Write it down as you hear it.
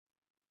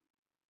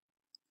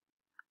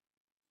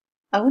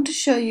I want to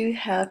show you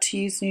how to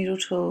use Noodle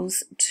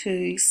Tools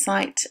to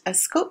cite a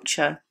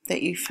sculpture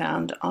that you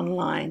found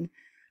online.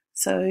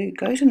 So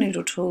go to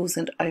Noodle Tools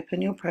and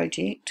open your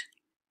project.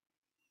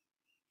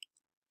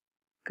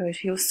 Go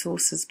to your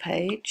sources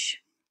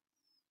page.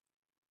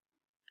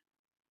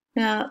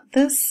 Now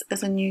this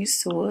is a new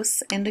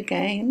source, and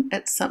again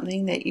it's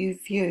something that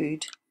you've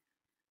viewed.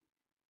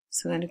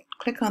 So I'm going to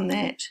click on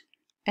that,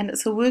 and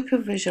it's a work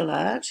of visual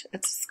art,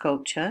 it's a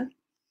sculpture,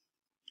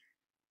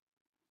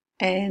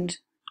 and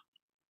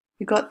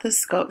we got this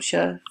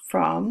sculpture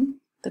from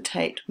the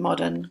Tate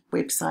Modern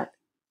website.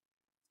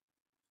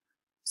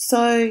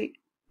 So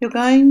you're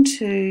going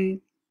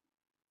to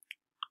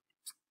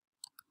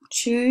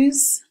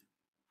choose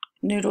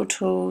Noodle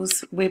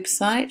Tools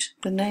website,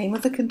 the name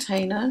of the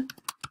container,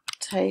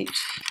 Tate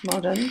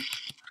Modern,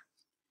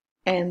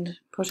 and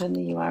put in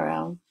the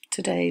URL,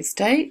 today's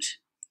date.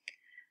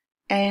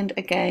 And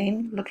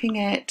again, looking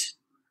at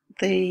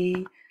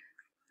the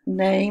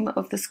name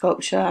of the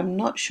sculpture, I'm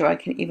not sure I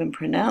can even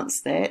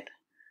pronounce that,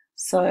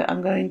 so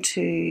I'm going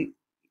to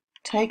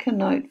take a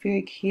note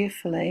very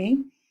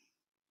carefully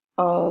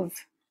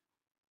of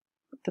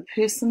the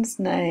person's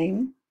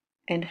name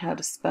and how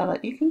to spell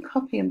it. You can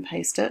copy and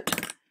paste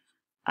it,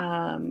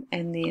 and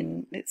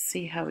then let's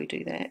see how we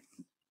do that.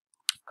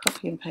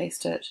 Copy and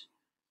paste it,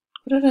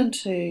 put it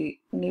into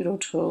Noodle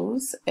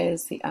Tools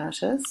as the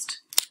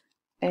artist,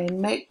 and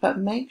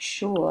make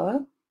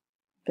sure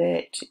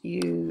that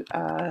you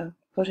are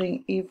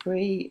putting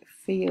every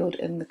field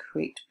in the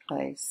correct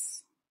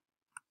place.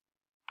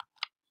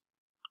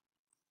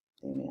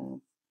 There we are.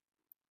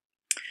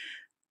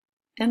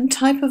 And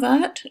type of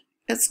art,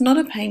 it's not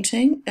a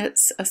painting,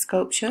 it's a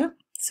sculpture,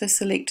 so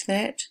select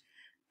that.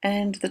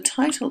 And the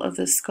title of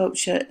this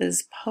sculpture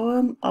is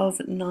Poem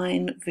of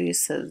 9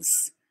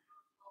 Verses.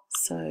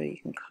 So you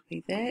can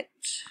copy that.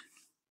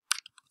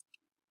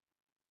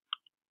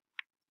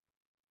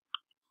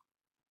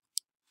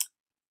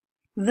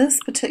 This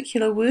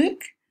particular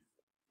work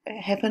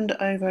happened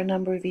over a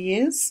number of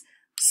years.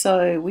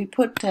 So we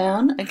put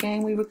down,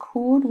 again, we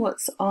record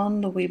what's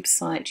on the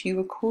website. You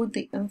record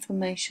the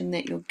information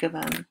that you're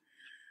given.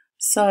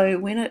 So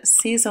when it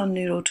says on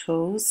Noodle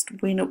Tools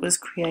when it was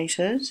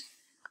created,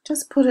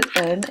 just put it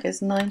in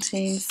as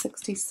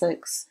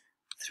 1966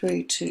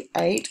 through to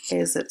 8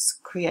 as it's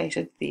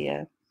created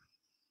there,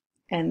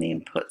 and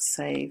then put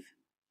save.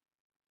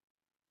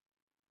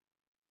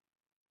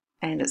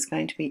 And it's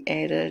going to be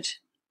added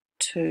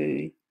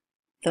to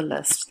the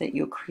list that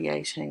you're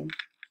creating.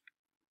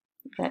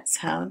 That's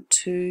how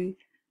to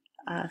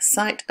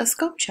cite a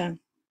sculpture.